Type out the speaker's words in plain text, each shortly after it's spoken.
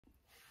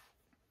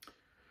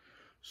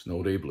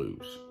Snow Day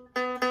Blues.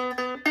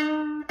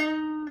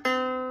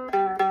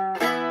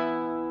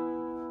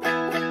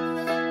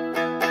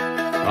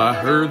 I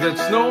heard that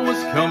snow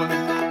was coming,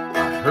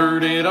 I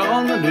heard it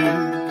on the news.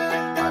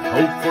 I'd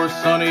hoped for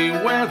sunny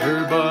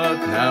weather, but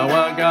now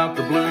I got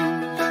the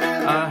blues.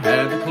 I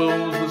had to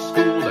close the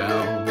school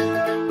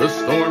down, the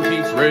storm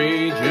keeps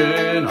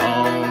raging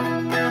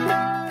on.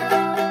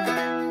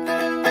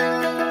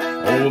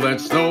 Oh, that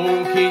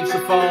snow keeps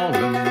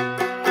a-fallin'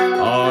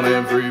 on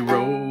every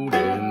road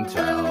in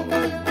town.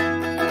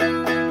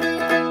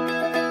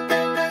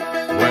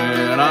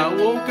 When I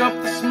woke up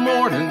this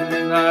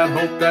morning, I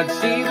hoped I'd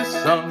see the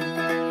sun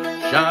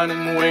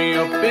shining way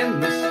up in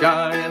the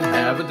sky and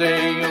have a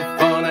day of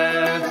fun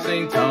at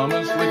St.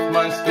 Thomas with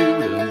my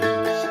students.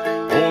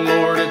 Oh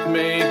Lord, it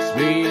makes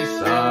me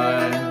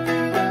sigh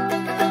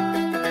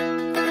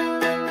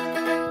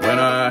when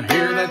I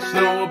hear that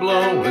snow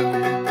a-blowin'.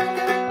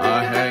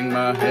 I hang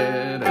my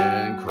head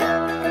and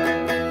cry.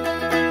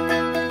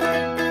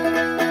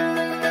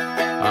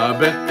 I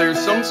bet there's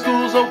some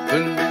schools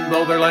open,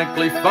 though they're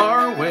likely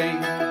far away.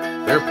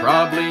 They're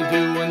probably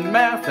doing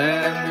math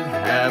and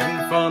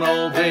having fun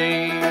all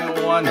day.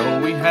 Oh, I know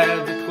we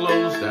had to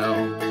close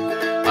down,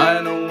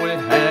 I know it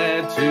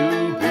had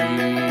to be.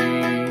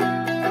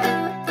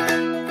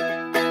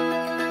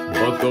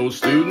 But those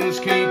students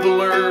keep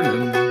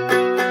learning,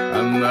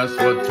 and that's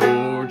what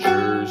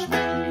tortures me.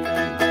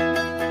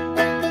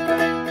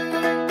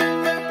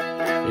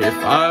 If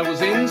I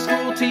was in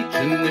school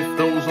teaching, if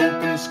those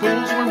open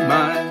schools were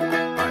mine,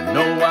 I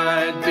know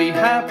I'd be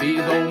happy,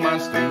 though my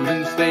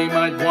students, they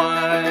might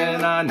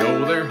whine. I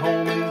know they're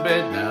home in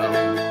bed now,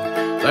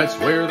 that's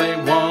where they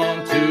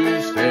want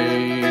to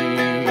stay.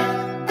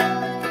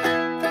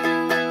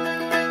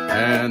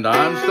 And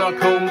I'm stuck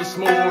home this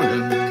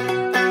morning,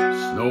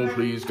 snow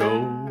please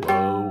go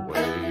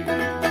away.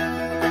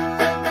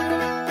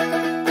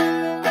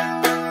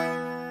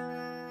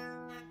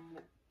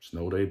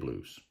 Snow Day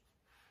Blues.